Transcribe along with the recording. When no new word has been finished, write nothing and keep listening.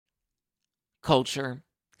Culture,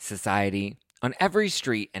 society, on every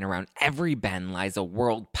street and around every bend lies a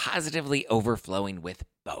world positively overflowing with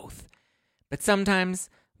both. But sometimes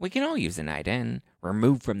we can all use a night in,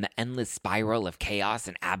 removed from the endless spiral of chaos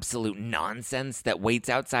and absolute nonsense that waits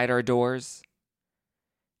outside our doors.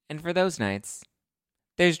 And for those nights,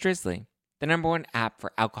 there's Drizzly, the #1 app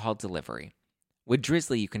for alcohol delivery. With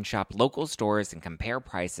Drizzly, you can shop local stores and compare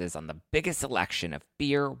prices on the biggest selection of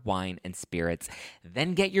beer, wine, and spirits,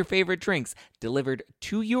 then get your favorite drinks delivered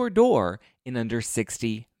to your door in under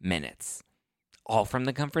 60 minutes. All from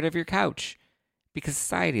the comfort of your couch. Because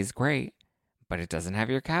society is great, but it doesn't have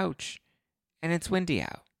your couch. And it's windy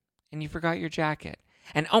out, and you forgot your jacket.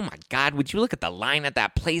 And oh my God, would you look at the line at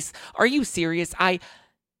that place? Are you serious?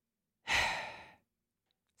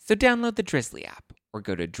 So download the Drizzly app or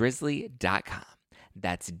go to drizzly.com.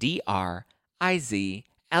 That's DRIZLY.com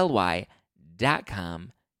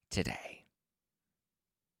today.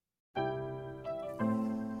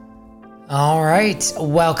 All right,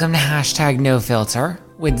 welcome to #NoFilter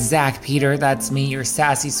with Zach Peter. That's me, your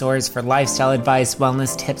sassy source for lifestyle advice,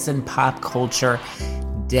 wellness tips, and pop culture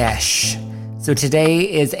dish. So today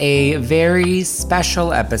is a very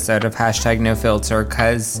special episode of #NoFilter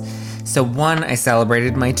because, I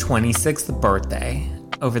celebrated my 26th birthday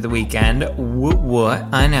over the weekend. What?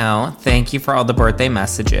 I know. Thank you for all the birthday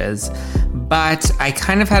messages. But I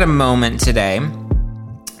kind of had a moment today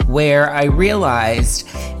where I realized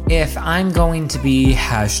if I'm going to be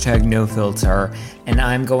 #NoFilter and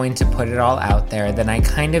I'm going to put it all out there, then I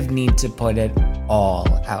kind of need to put it all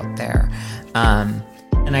out there.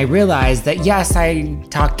 And I realized that, yes, I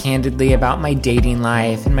talk candidly about my dating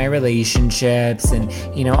life and my relationships and,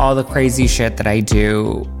 all the crazy shit that I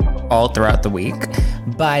do all throughout the week.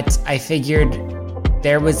 But I figured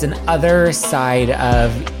there was an other side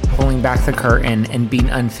of pulling back the curtain and being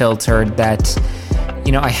unfiltered that,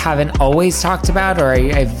 I haven't always talked about, or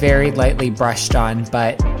I very lightly brushed on.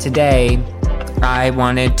 But today I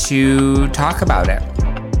wanted to talk about it.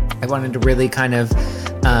 I wanted to really kind of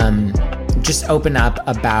just open up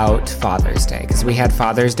about Father's Day, because we had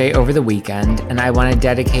Father's Day over the weekend, and I want to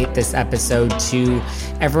dedicate this episode to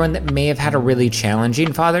everyone that may have had a really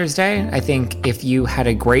challenging Father's Day. I think if you had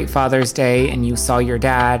a great Father's Day and you saw your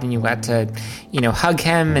dad and you got to, hug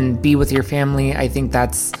him and be with your family, I think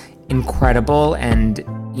that's incredible. And,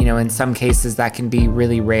 in some cases that can be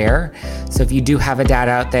really rare. So if you do have a dad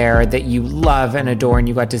out there that you love and adore and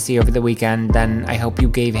you got to see over the weekend, then I hope you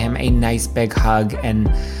gave him a nice big hug and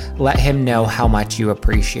let him know how much you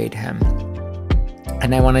appreciate him.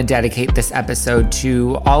 And I want to dedicate this episode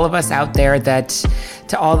to all of us out there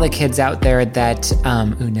to all the kids out there that,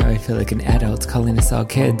 now I feel like an adult calling us all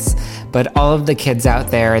kids, but all of the kids out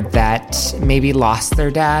there that maybe lost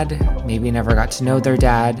their dad, maybe never got to know their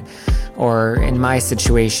dad, or in my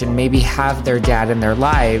situation, maybe have their dad in their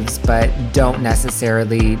lives, but don't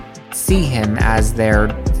necessarily see him as their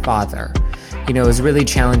father. It was really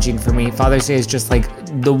challenging for me. Father's Day is just like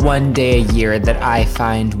the one day a year that I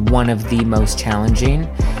find one of the most challenging.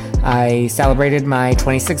 I celebrated my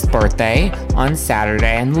 26th birthday on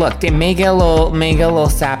Saturday, and look, it may get a little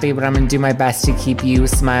sappy, but I'm gonna do my best to keep you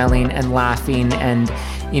smiling and laughing, and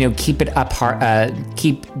keep it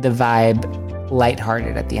keep the vibe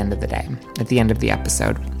lighthearted at the end of the day, at the end of the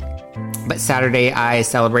episode. But Saturday, I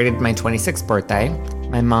celebrated my 26th birthday.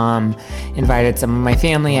 My mom invited some of my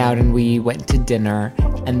family out and we went to dinner.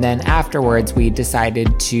 And then afterwards, we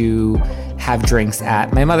decided to have drinks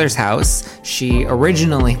at my mother's house. She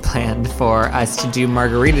originally planned for us to do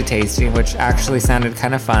margarita tasting, which actually sounded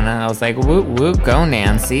kind of fun. And I was like, whoop, whoop, go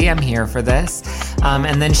Nancy, I'm here for this.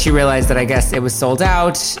 And then she realized that I guess it was sold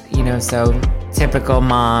out, so typical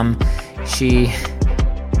mom,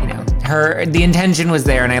 the intention was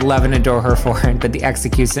there, and I love and adore her for it, but the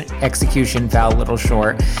execution fell a little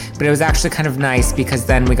short. But it was actually kind of nice because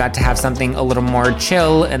then we got to have something a little more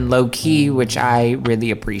chill and low-key, which I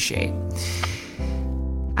really appreciate.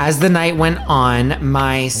 As the night went on,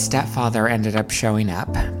 my stepfather ended up showing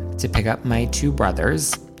up to pick up my two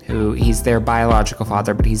brothers, who he's their biological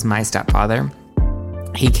father, but he's my stepfather.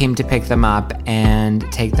 He came to pick them up and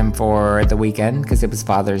take them for the weekend because it was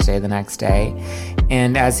Father's Day the next day.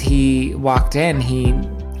 And as he walked in, he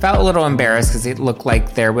felt a little embarrassed because it looked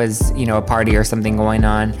like there was, a party or something going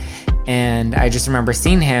on. And I just remember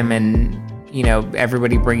seeing him and,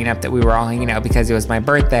 everybody bringing up that we were all hanging out because it was my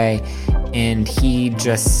birthday. And he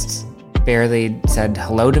just barely said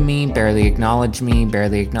hello to me, barely acknowledged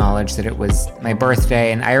that it was my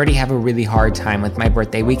birthday. And I already have a really hard time with my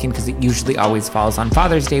birthday weekend because it usually always falls on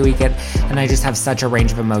Father's Day weekend. And I just have such a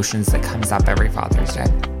range of emotions that comes up every Father's Day.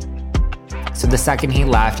 So the second he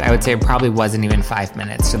left, I would say it probably wasn't even 5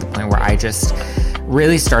 minutes to the point where I just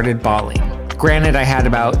really started bawling. Granted, I had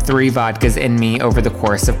about 3 vodkas in me over the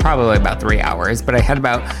course of probably about 3 hours, but I had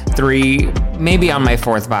about 3, maybe on my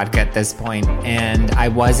 4th vodka at this point, and I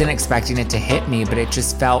wasn't expecting it to hit me, but it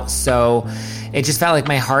just felt like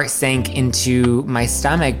my heart sank into my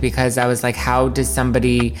stomach, because I was like, how do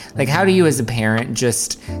you as a parent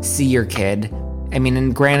just see your kid? I mean,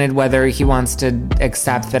 and granted, whether he wants to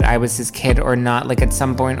accept that I was his kid or not, like at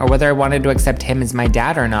some point, or whether I wanted to accept him as my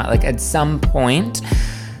dad or not, like at some point,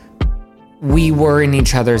 we were in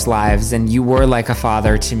each other's lives, and you were like a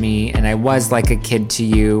father to me, and I was like a kid to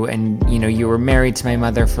you, and you were married to my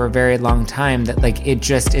mother for a very long time, that like it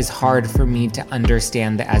just is hard for me to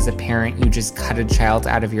understand that as a parent you just cut a child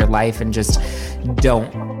out of your life and just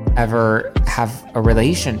don't ever have a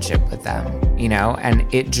relationship with them,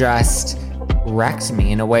 and it just wrecked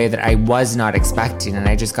me in a way that I was not expecting, and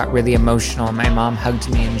I just got really emotional, and my mom hugged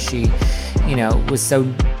me, and she was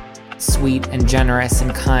so sweet and generous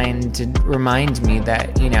and kind to remind me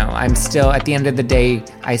that, I'm still, at the end of the day,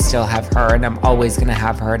 I still have her, and I'm always going to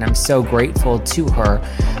have her, and I'm so grateful to her.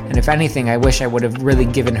 And if anything, I wish I would have really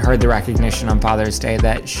given her the recognition on Father's Day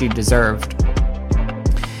that she deserved.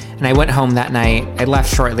 And I went home that night. I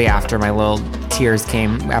left shortly after my little tears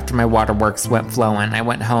came, after my waterworks went flowing. I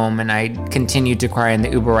went home and I continued to cry in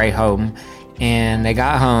the Uber ride home. And I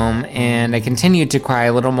got home and I continued to cry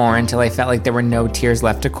a little more until I felt like there were no tears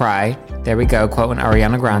left to cry. There we go, quoting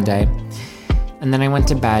Ariana Grande. And then I went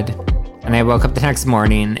to bed and I woke up the next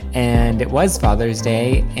morning and it was Father's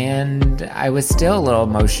Day and I was still a little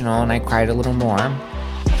emotional and I cried a little more.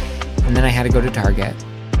 And then I had to go to Target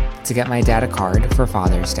to get my dad a card for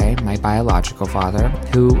Father's Day, my biological father,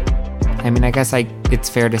 who, I guess it's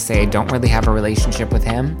fair to say I don't really have a relationship with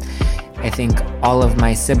him. I think all of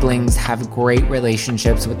my siblings have great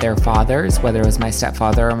relationships with their fathers, whether it was my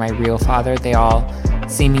stepfather or my real father. They all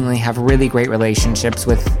seemingly have really great relationships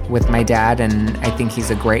with my dad, and I think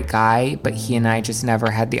he's a great guy, but he and I just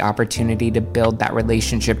never had the opportunity to build that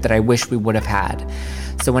relationship that I wish we would have had.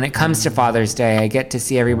 So when it comes to Father's Day, I get to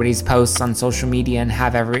see everybody's posts on social media and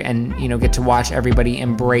get to watch everybody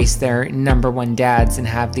embrace their number one dads and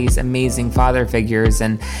have these amazing father figures.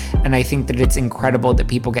 And I think that it's incredible that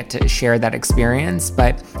people get to share that experience,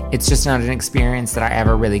 but it's just not an experience that I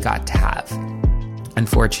ever really got to have,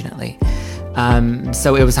 unfortunately.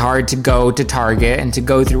 So it was hard to go to Target and to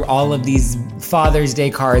go through all of these Father's Day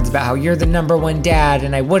cards about how you're the number one dad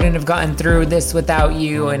and I wouldn't have gotten through this without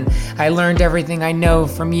you and I learned everything I know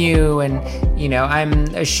from you and, I'm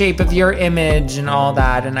a shape of your image and all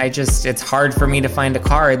that. And it's hard for me to find a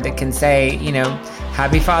card that can say,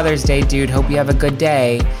 Happy Father's Day, dude. Hope you have a good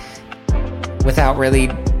day, without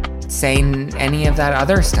really saying any of that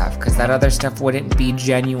other stuff, because that other stuff wouldn't be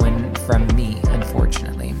genuine from me,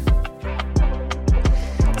 unfortunately.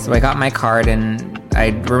 So I got my card and I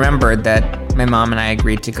remembered that my mom and I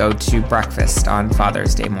agreed to go to breakfast on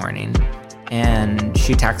Father's Day morning. And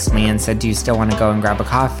she texted me and said, do you still want to go and grab a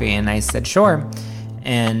coffee? And I said, sure.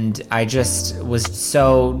 And I just was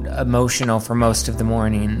so emotional for most of the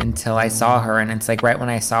morning until I saw her. And it's like right when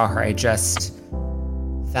I saw her, I just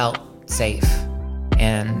felt safe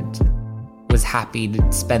and was happy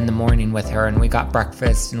to spend the morning with her, and we got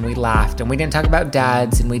breakfast and we laughed and we didn't talk about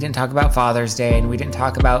dads and we didn't talk about Father's Day and we didn't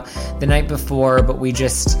talk about the night before, but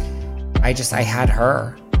I had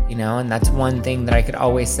her, and that's one thing that I could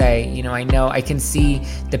always say, I know I can see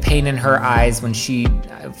the pain in her eyes when she,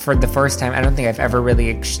 for the first time, I don't think I've ever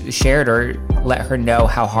really shared or let her know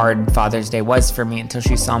how hard Father's Day was for me until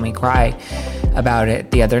she saw me cry about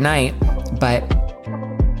it the other night, but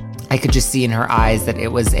I could just see in her eyes that it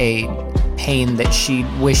was a pain that she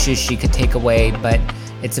wishes she could take away, but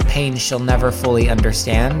it's a pain she'll never fully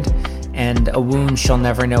understand and a wound she'll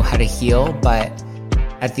never know how to heal. But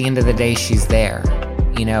at the end of the day, she's there,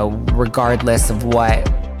 regardless of what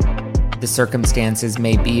the circumstances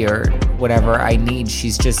may be or whatever I need.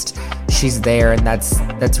 She's there, and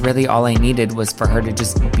that's really all I needed, was for her to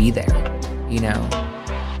just be there,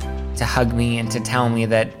 to hug me and to tell me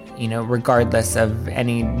that, regardless of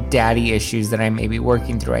any daddy issues that I may be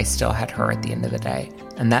working through, I still had her at the end of the day.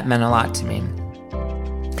 And that meant a lot to me.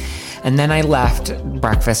 And then I left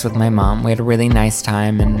breakfast with my mom. We had a really nice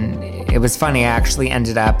time. And it was funny. I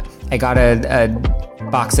got a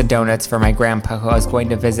box of donuts for my grandpa who I was going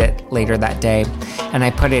to visit later that day. And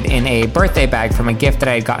I put it in a birthday bag from a gift that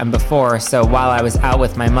I had gotten before. So while I was out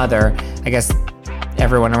with my mother, I guess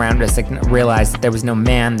everyone around us realized that there was no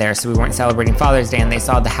man there, so we weren't celebrating Father's Day, and they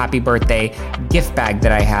saw the happy birthday gift bag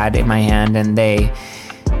that I had in my hand, and they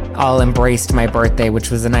all embraced my birthday,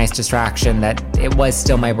 which was a nice distraction that it was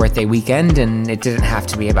still my birthday weekend and it didn't have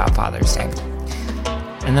to be about Father's Day.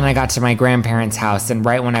 And then I got to my grandparents' house, and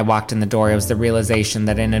right when I walked in the door, it was the realization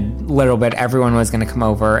that in a little bit, everyone was going to come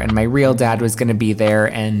over and my real dad was going to be there,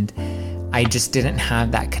 and I just didn't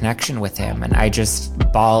have that connection with him, and I just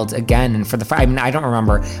bawled again. And I don't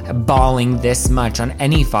remember bawling this much on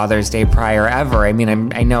any Father's Day prior ever. I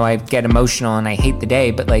mean, I know I get emotional and I hate the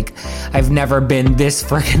day, but like, I've never been this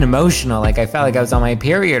freaking emotional. Like, I felt like I was on my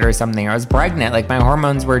period or something, or I was pregnant. Like, my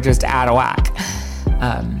hormones were just out of whack.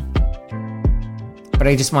 But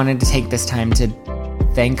I just wanted to take this time to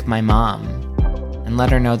thank my mom and let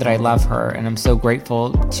her know that I love her, and I'm so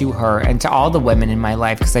grateful to her and to all the women in my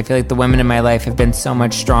life, because I feel like the women in my life have been so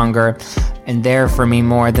much stronger and there for me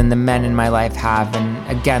more than the men in my life have. And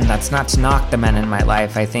again, that's not to knock the men in my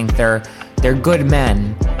life. I think they're good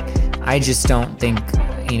men. I just don't think,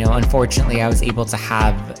 unfortunately, I was able to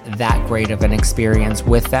have that great of an experience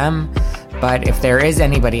with them. But if there is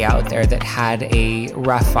anybody out there that had a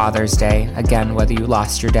rough Father's Day, again, whether you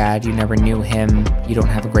lost your dad, you never knew him, you don't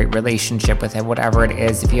have a great relationship with him, whatever it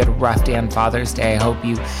is, if you had a rough day on Father's Day, I hope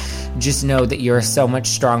you just know that you're a so much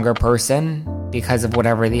stronger person because of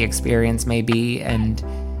whatever the experience may be. And,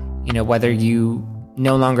 whether you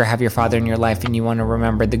no longer have your father in your life and you want to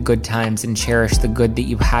remember the good times and cherish the good that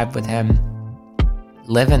you had with him,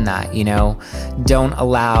 live in that. Don't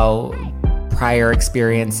allow prior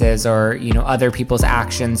experiences or, other people's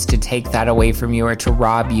actions to take that away from you or to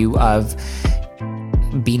rob you of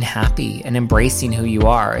being happy and embracing who you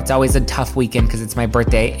are. It's always a tough weekend because it's my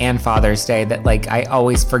birthday and Father's Day that I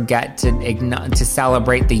always forget to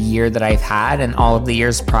celebrate the year that I've had and all of the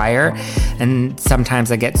years prior. And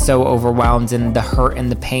sometimes I get so overwhelmed in the hurt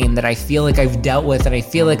and the pain that I feel like I've dealt with and I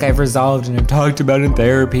feel like I've resolved and I've talked about in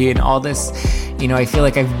therapy and all this. I feel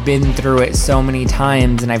like I've been through it so many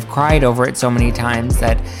times and I've cried over it so many times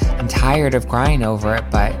that I'm tired of crying over it.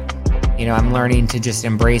 But I'm learning to just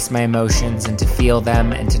embrace my emotions and to feel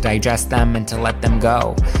them and to digest them and to let them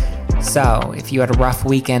go. So if you had a rough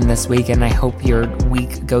weekend this weekend, I hope your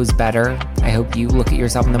week goes better. I hope you look at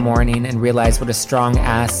yourself in the morning and realize what a strong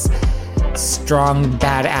badass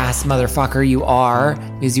motherfucker you are,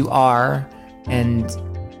 because you are, and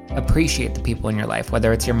appreciate the people in your life,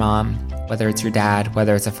 whether it's your mom, whether it's your dad,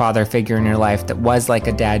 whether it's a father figure in your life that was like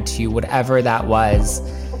a dad to you, whatever that was.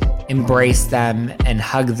 Embrace them and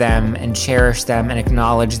hug them and cherish them and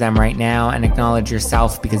acknowledge them right now and acknowledge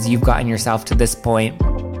yourself, because you've gotten yourself to this point.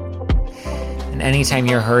 And anytime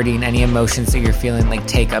you're hurting, any emotions that you're feeling,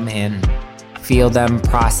 take them in, feel them,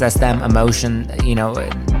 process them,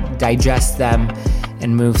 digest them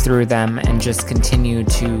and move through them and just continue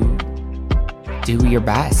to do your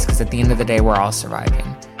best, because at the end of the day, we're all surviving.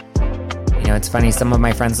 It's funny, some of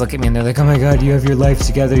my friends look at me and they're like, oh my God, you have your life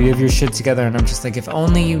together, you have your shit together. And I'm just like, if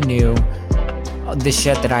only you knew the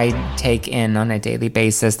shit that I take in on a daily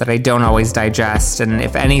basis that I don't always digest. And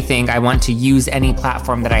if anything, I want to use any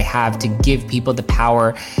platform that I have to give people the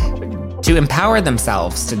power to empower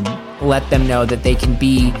themselves, to let them know that they can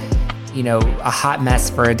be, a hot mess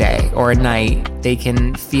for a day or a night. They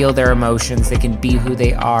can feel their emotions, they can be who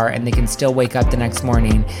they are, and they can still wake up the next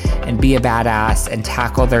morning and be a badass and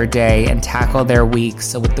tackle their day and tackle their week.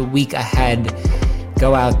 So with the week ahead,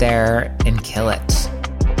 go out there and kill it.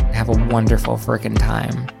 Have a wonderful freaking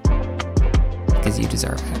time, because you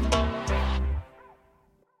deserve it.